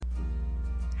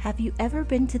Have you ever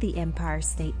been to the Empire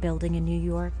State Building in New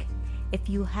York? If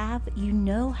you have, you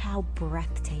know how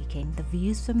breathtaking the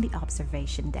views from the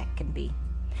observation deck can be.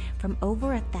 From over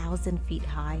 1,000 feet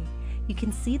high, you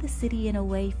can see the city in a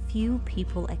way few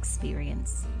people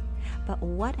experience. But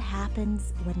what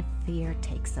happens when fear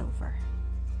takes over?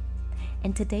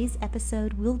 In today's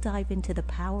episode, we'll dive into the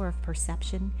power of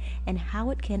perception and how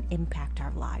it can impact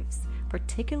our lives,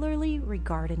 particularly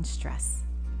regarding stress.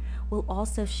 We'll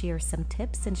also share some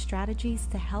tips and strategies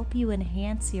to help you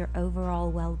enhance your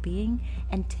overall well-being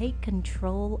and take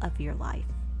control of your life.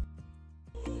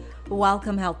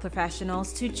 Welcome, health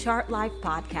professionals, to Chart Life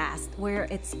Podcast, where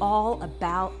it's all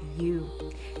about you.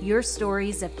 Your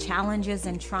stories of challenges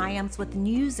and triumphs with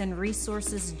news and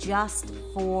resources just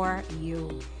for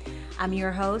you. I'm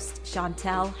your host,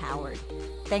 Chantel Howard.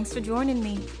 Thanks for joining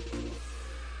me.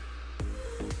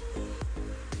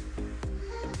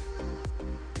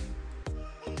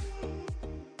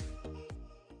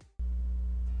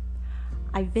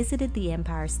 I visited the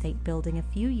Empire State Building a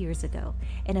few years ago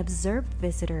and observed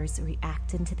visitors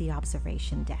reacting to the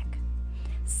observation deck.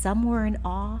 Some were in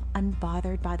awe,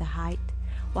 unbothered by the height,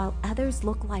 while others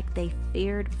looked like they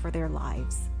feared for their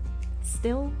lives.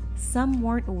 Still, some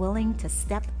weren't willing to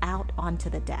step out onto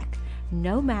the deck,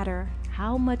 no matter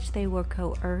how much they were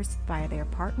coerced by their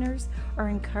partners or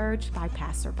encouraged by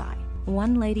passerby.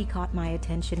 One lady caught my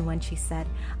attention when she said,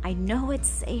 "I know it's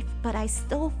safe, but I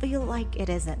still feel like it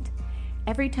isn't.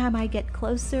 Every time I get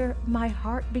closer, my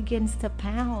heart begins to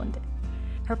pound."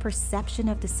 Her perception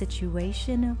of the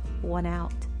situation won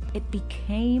out. It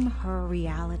became her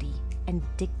reality and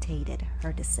dictated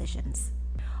her decisions.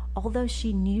 Although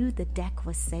she knew the deck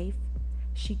was safe,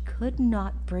 she could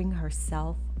not bring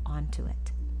herself onto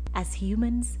it. As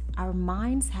humans, our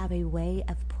minds have a way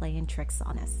of playing tricks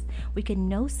on us. We can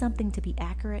know something to be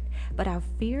accurate, but our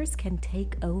fears can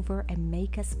take over and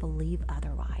make us believe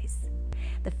otherwise.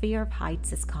 The fear of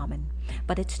heights is common,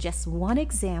 but it's just one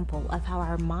example of how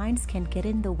our minds can get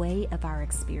in the way of our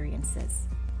experiences.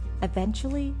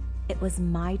 Eventually, it was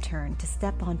my turn to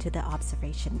step onto the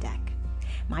observation deck.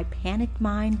 My panicked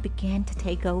mind began to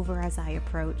take over as I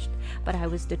approached, but I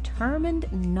was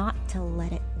determined not to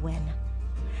let it win.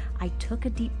 I took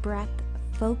a deep breath,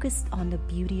 focused on the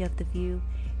beauty of the view,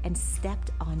 and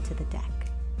stepped onto the deck.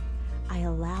 I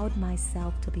allowed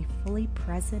myself to be fully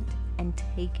present and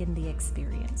take in the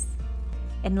experience.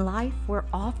 In life, we're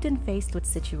often faced with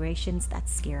situations that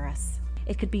scare us.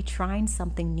 It could be trying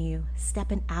something new,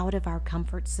 stepping out of our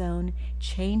comfort zone,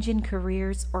 changing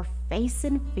careers, or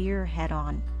facing fear head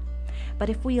on. But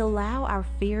if we allow our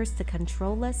fears to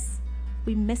control us,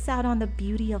 we miss out on the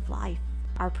beauty of life.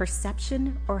 Our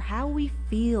perception, or how we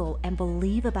feel and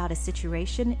believe about a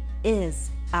situation,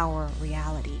 is our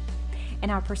reality. And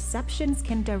our perceptions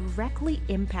can directly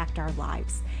impact our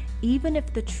lives, even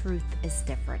if the truth is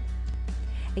different.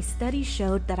 A study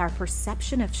showed that our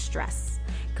perception of stress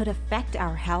could affect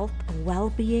our health,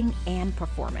 well-being, and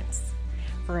performance.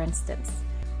 For instance,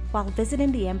 while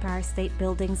visiting the Empire State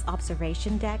Building's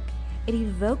observation deck, it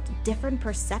evoked different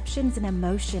perceptions and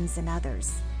emotions in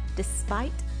others,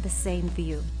 despite the same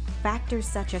view. Factors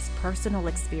such as personal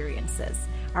experiences,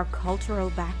 our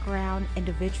cultural background,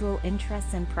 individual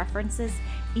interests and preferences,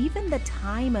 even the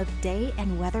time of day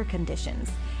and weather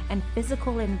conditions, and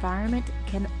physical environment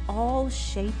can all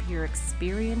shape your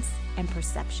experience and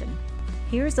perception.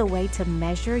 Here's a way to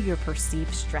measure your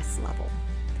perceived stress level.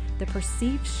 The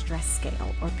Perceived Stress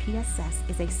Scale, or PSS,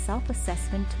 is a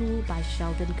self-assessment tool by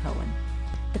Sheldon Cohen.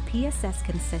 The PSS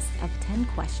consists of 10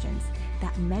 questions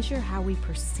that measure how we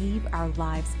perceive our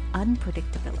lives'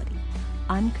 unpredictability,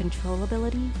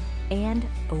 uncontrollability, and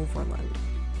overload.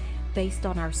 Based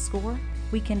on our score,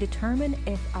 we can determine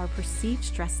if our perceived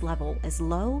stress level is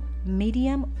low,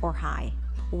 medium, or high.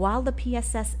 While the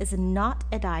PSS is not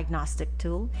a diagnostic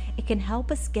tool, it can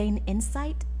help us gain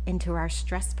insight into our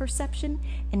stress perception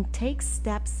and take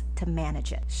steps to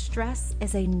manage it. Stress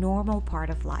is a normal part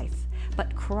of life,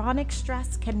 but chronic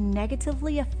stress can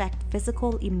negatively affect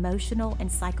physical, emotional,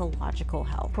 and psychological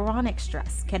health. Chronic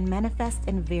stress can manifest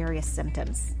in various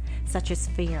symptoms, such as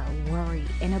fear, worry,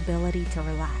 inability to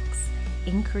relax,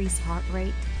 increased heart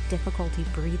rate, difficulty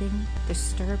breathing,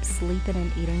 disturbed sleeping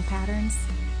and eating patterns,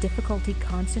 difficulty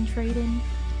concentrating,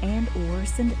 and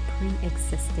worsened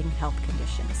pre-existing health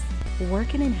conditions.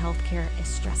 Working in healthcare is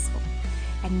stressful,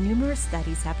 and numerous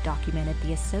studies have documented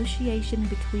the association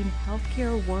between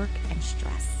healthcare work and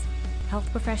stress.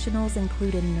 Health professionals,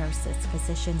 including nurses,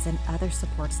 physicians, and other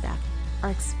support staff, are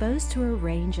exposed to a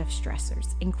range of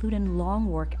stressors, including long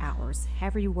work hours,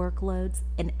 heavy workloads,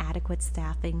 inadequate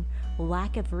staffing,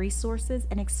 lack of resources,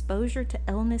 and exposure to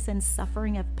illness and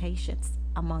suffering of patients.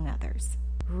 among others.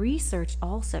 Research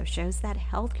also shows that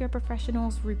healthcare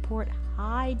professionals report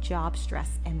high job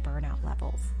stress and burnout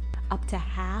levels. Up to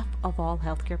half of all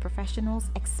healthcare professionals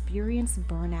experience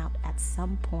burnout at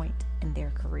some point in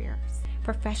their careers.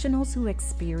 Professionals who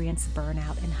experience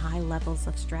burnout and high levels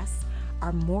of stress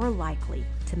are more likely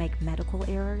to make medical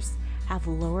errors, have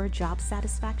lower job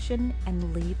satisfaction,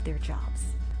 and leave their jobs.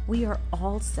 We are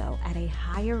also at a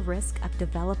higher risk of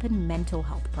developing mental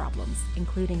health problems,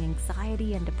 including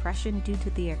anxiety and depression due to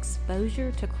the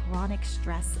exposure to chronic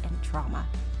stress and trauma.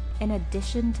 In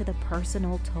addition to the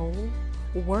personal toll,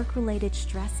 work-related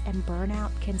stress and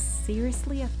burnout can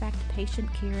seriously affect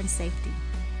patient care and safety.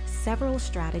 Several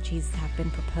strategies have been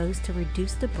proposed to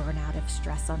reduce the burnout of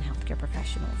stress on healthcare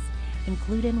professionals,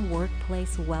 including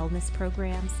workplace wellness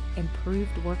programs,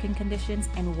 improved working conditions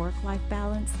and work-life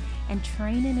balance, and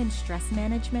training in stress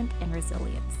management and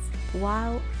resilience.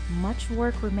 While much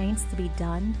work remains to be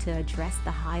done to address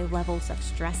the high levels of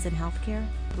stress in healthcare,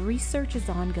 research is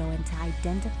ongoing to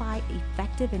identify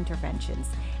effective interventions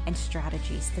and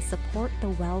strategies to support the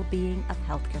well-being of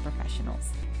healthcare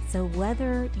professionals. So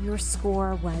whether your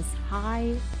score was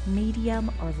high,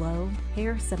 medium, or low,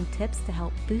 here are some tips to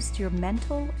help boost your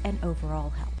mental and overall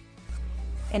health.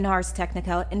 In Ars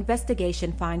Technica,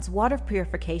 investigation finds water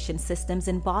purification systems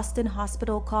in Boston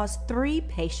Hospital caused 3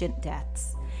 patient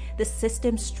deaths. The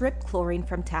system stripped chlorine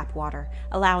from tap water,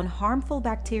 allowing harmful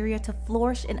bacteria to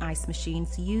flourish in ice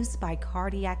machines used by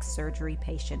cardiac surgery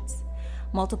patients.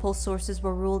 Multiple sources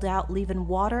were ruled out, leaving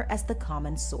water as the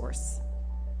common source.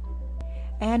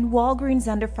 And Walgreens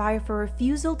under fire for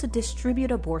refusal to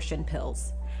distribute abortion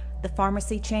pills. The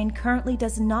pharmacy chain currently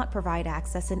does not provide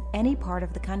access in any part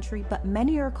of the country, but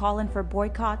many are calling for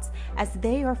boycotts as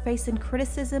they are facing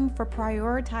criticism for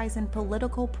prioritizing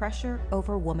political pressure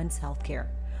over women's health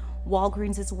care.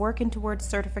 Walgreens is working towards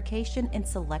certification in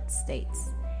select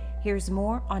states. Here's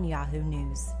more on Yahoo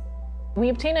News. We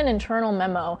obtained an internal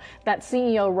memo that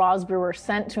CEO Roz Brewer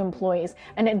sent to employees,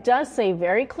 and it does say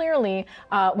very clearly,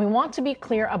 we want to be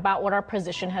clear about what our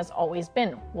position has always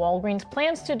been. Walgreens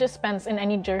plans to dispense in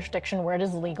any jurisdiction where it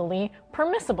is legally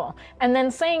permissible. And then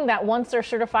saying that once they're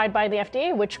certified by the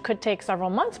FDA, which could take several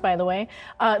months, by the way,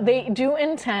 they do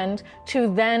intend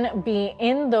to then be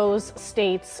in those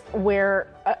states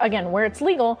where, again, where it's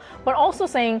legal, but also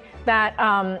saying that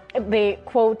they,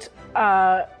 quote,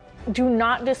 do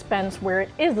not dispense where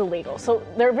it is illegal. So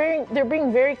they're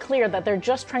being very clear that they're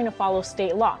just trying to follow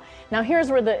state law. Now here's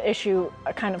where the issue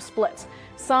kind of splits.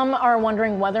 Some are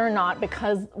wondering whether or not,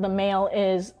 because the mail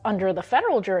is under the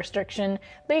federal jurisdiction,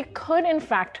 they could in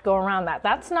fact go around that.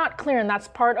 That's not clear, and that's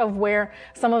part of where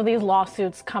some of these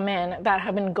lawsuits come in that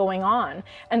have been going on.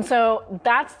 And so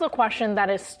that's the question that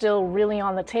is still really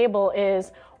on the table,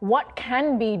 is what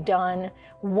can be done?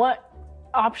 What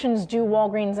options do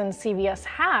Walgreens and CVS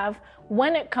have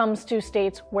when it comes to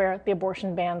states where the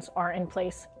abortion bans are in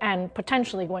place and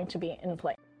potentially going to be in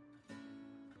place?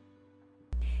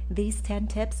 These 10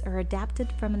 tips are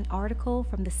adapted from an article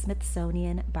from the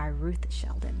Smithsonian by Ruth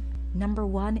Sheldon. Number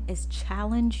 1 is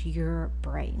challenge your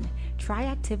brain. Try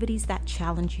activities that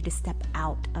challenge you to step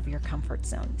out of your comfort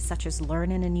zone, such as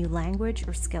learning a new language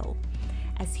or skill.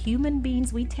 As human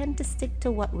beings, we tend to stick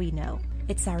to what we know.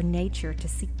 It's our nature to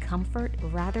seek comfort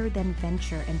rather than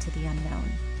venture into the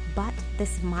unknown. But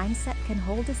this mindset can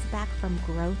hold us back from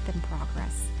growth and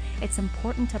progress. It's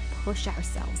important to push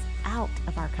ourselves out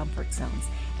of our comfort zones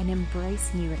and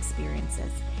embrace new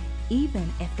experiences, even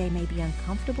if they may be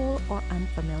uncomfortable or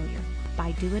unfamiliar.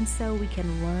 By doing so, we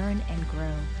can learn and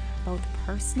grow, both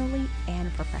personally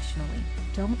and professionally.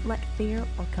 Don't let fear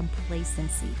or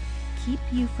complacency keep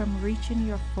you from reaching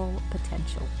your full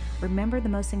potential. Remember, the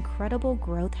most incredible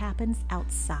growth happens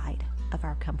outside of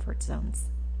our comfort zones.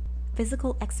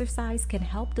 Physical exercise can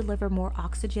help deliver more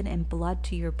oxygen and blood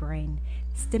to your brain,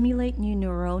 stimulate new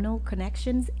neuronal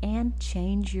connections, and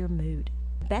change your mood.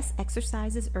 Best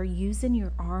exercises are using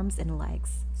your arms and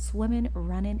legs, swimming,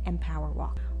 running, and power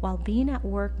walk. While being at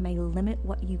work may limit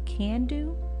what you can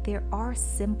do, there are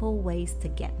simple ways to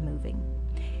get moving.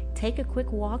 Take a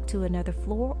quick walk to another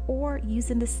floor, or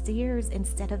using the stairs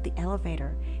instead of the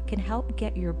elevator can help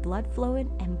get your blood flowing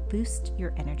and boost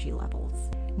your energy levels.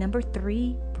 Number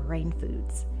 3, brain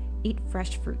foods. Eat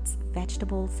fresh fruits,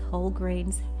 vegetables, whole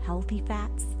grains, healthy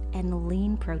fats, and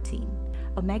lean protein.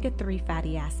 Omega-3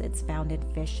 fatty acids found in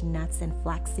fish, nuts, and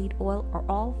flaxseed oil are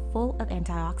all full of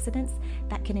antioxidants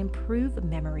that can improve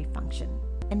memory function.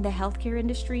 In the healthcare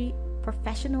industry,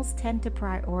 professionals tend to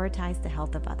prioritize the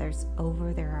health of others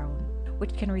over their own,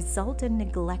 which can result in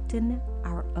neglecting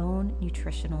our own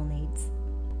nutritional needs.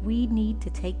 We need to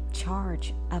take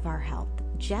charge of our health,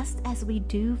 just as we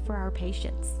do for our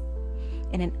patients.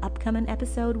 In an upcoming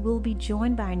episode, we'll be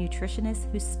joined by a nutritionist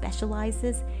who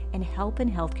specializes in helping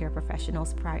healthcare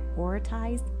professionals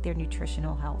prioritize their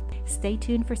nutritional health. Stay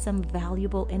tuned for some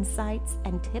valuable insights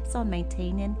and tips on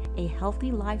maintaining a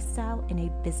healthy lifestyle in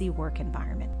a busy work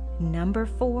environment. Number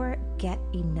 4, get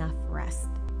enough rest.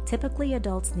 Typically,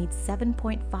 adults need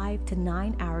 7.5 to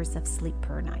 9 hours of sleep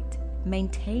per night.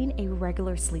 Maintain a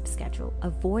regular sleep schedule.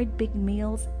 Avoid big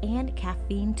meals and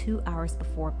caffeine 2 hours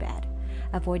before bed.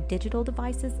 Avoid digital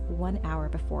devices 1 hour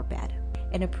before bed.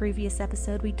 In a previous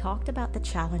episode, we talked about the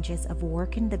challenges of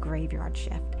working the graveyard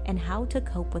shift and how to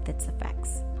cope with its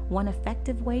effects. One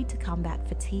effective way to combat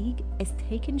fatigue is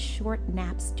taking short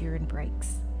naps during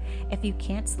breaks. If you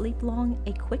can't sleep long,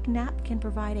 a quick nap can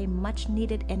provide a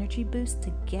much-needed energy boost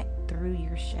to get through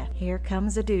your shift. Here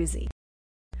comes a doozy.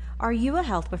 Are you a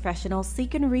health professional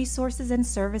seeking resources and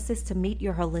services to meet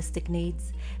your holistic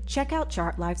needs? Check out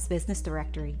ChartLife's business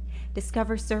directory.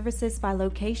 Discover services by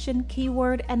location,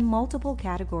 keyword, and multiple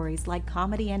categories like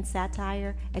comedy and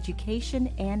satire,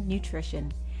 education, and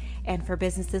nutrition. And for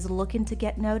businesses looking to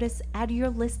get noticed, add your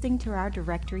listing to our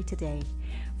directory today.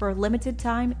 For a limited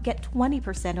time, get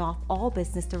 20% off all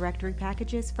business directory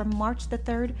packages from March the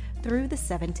 3rd through the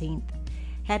 17th.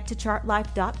 Head to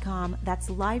chartlife.com,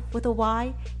 that's life with a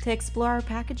Y, to explore our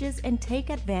packages and take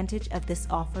advantage of this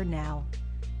offer now.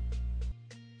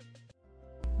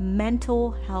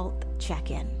 Mental health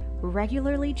check-in.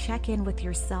 Regularly check in with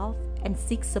yourself and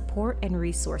seek support and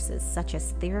resources such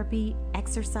as therapy,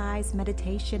 exercise,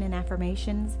 meditation, and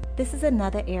affirmations. This is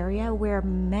another area where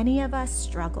many of us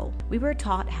struggle. We were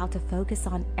taught how to focus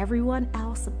on everyone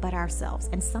else but ourselves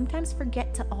and sometimes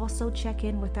forget to also check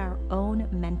in with our own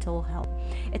mental health.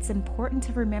 It's important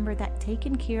to remember that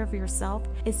taking care of yourself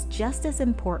is just as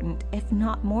important, if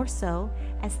not more so,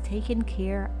 as taking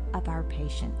care of our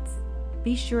patients.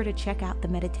 Be sure to check out the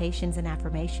meditations and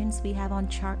affirmations we have on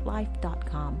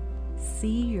chartlife.com.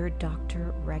 See your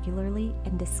doctor regularly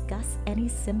and discuss any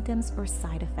symptoms or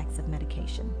side effects of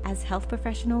medication. As health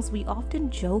professionals, we often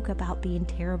joke about being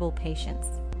terrible patients.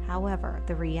 However,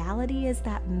 the reality is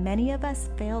that many of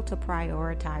us fail to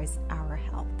prioritize our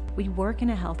health. We work in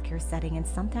a healthcare setting, and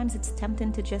sometimes it's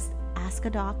tempting to just ask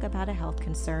a doc about a health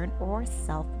concern or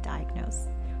self-diagnose.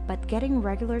 But getting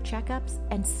regular checkups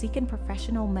and seeking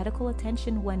professional medical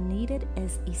attention when needed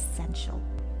is essential.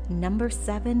 Number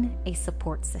 7, a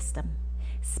support system.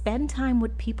 Spend time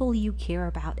with people you care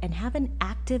about and have an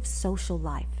active social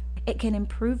life. It can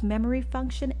improve memory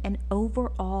function and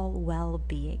overall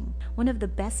well-being. One of the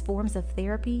best forms of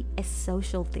therapy is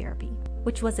social therapy,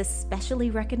 which was especially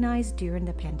recognized during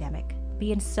the pandemic.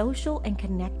 Being social and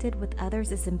connected with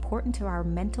others is important to our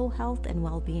mental health and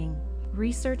well-being.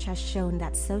 Research has shown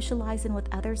that socializing with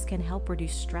others can help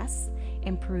reduce stress,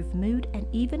 improve mood, and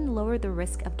even lower the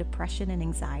risk of depression and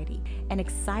anxiety. An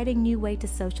exciting new way to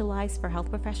socialize for health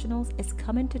professionals is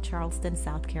coming to Charleston,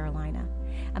 South Carolina.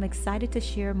 I'm excited to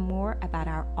share more about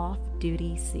our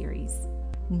off-duty series.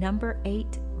 Number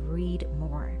 8, read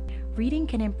more. Reading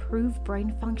can improve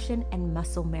brain function and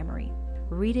muscle memory.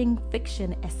 Reading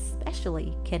fiction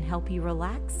especially can help you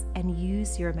relax and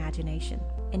use your imagination.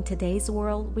 In today's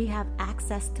world, we have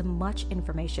access to much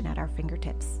information at our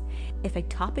fingertips. If a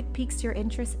topic piques your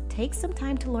interest, take some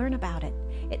time to learn about it.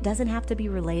 It doesn't have to be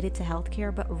related to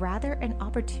healthcare, but rather an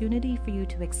opportunity for you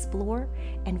to explore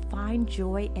and find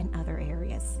joy in other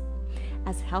areas.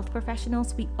 As health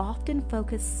professionals, we often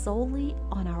focus solely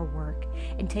on our work,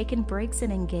 and taking breaks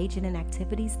and engaging in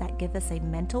activities that give us a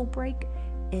mental break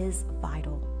is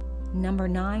vital. Number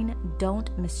 9,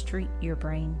 don't mistreat your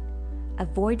brain.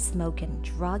 Avoid smoking,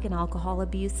 drug, and alcohol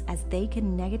abuse as they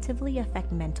can negatively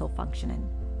affect mental functioning.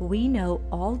 We know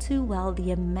all too well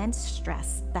the immense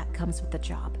stress that comes with the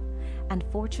job.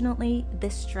 Unfortunately,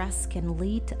 this stress can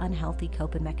lead to unhealthy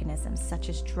coping mechanisms such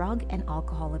as drug and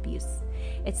alcohol abuse.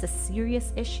 It's a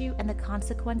serious issue, and the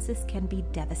consequences can be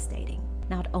devastating,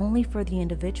 not only for the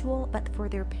individual, but for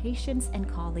their patients and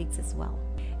colleagues as well.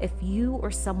 If you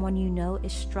or someone you know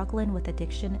is struggling with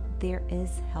addiction, there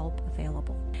is help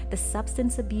available. The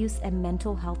Substance Abuse and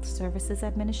Mental Health Services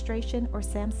Administration, or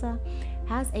SAMHSA,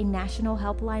 has a national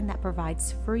helpline that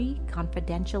provides free,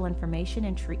 confidential information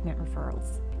and treatment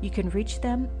referrals. You can reach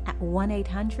them at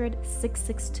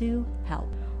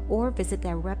 1-800-662-HELP or visit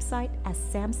their website at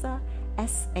samhsa.gov.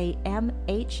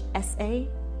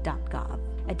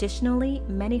 Additionally,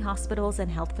 many hospitals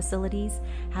and health facilities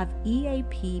have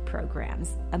EAP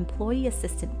programs, employee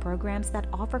assistant programs that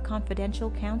offer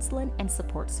confidential counseling and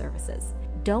support services.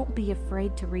 Don't be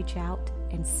afraid to reach out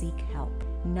and seek help.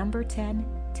 Number 10,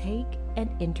 take an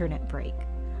internet break.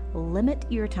 limit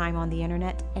your time on the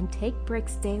internet, and take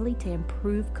breaks daily to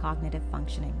improve cognitive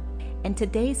functioning. In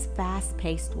today's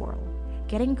fast-paced world,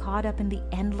 getting caught up in the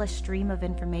endless stream of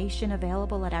information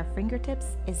available at our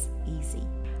fingertips is easy.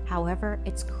 However,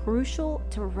 it's crucial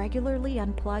to regularly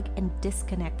unplug and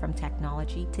disconnect from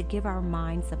technology to give our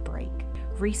minds a break.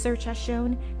 Research has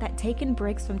shown that taking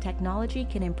breaks from technology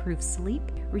can improve sleep,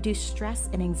 reduce stress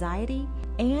and anxiety,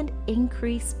 and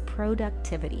increase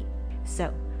productivity.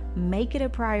 So, make it a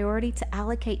priority to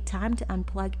allocate time to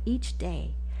unplug each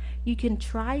day. You can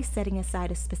try setting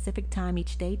aside a specific time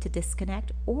each day to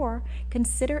disconnect, or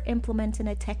consider implementing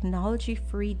a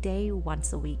technology-free day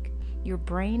once a week. Your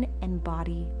brain and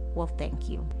body will thank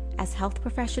you. As health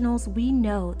professionals, we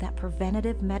know that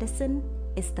preventative medicine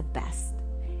is the best,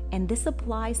 and this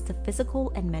applies to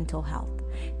physical and mental health.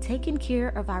 Taking care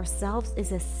of ourselves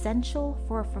is essential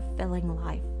for a fulfilling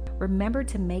life. Remember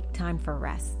to make time for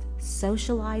rest,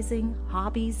 socializing,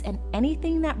 hobbies, and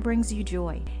anything that brings you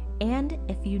joy. And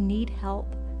if you need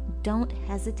help, don't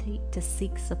hesitate to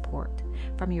seek support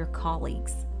from your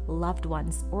colleagues, loved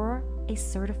ones, or a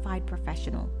certified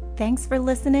professional. Thanks for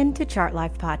listening to Chart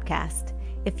Life Podcast.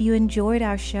 If you enjoyed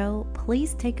our show,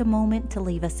 please take a moment to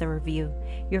leave us a review.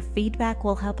 Your feedback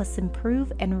will help us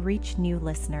improve and reach new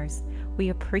listeners. We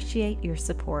appreciate your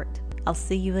support. I'll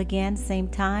see you again, same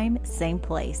time, same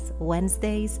place,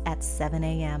 Wednesdays at 7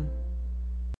 a.m.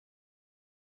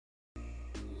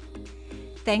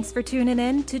 Thanks for tuning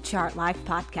in to Chart Life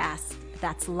Podcast.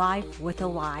 That's life with a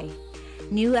Y.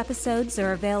 New episodes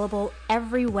are available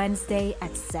every Wednesday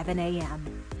at 7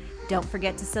 a.m. Don't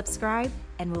forget to subscribe,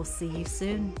 and we'll see you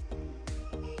soon.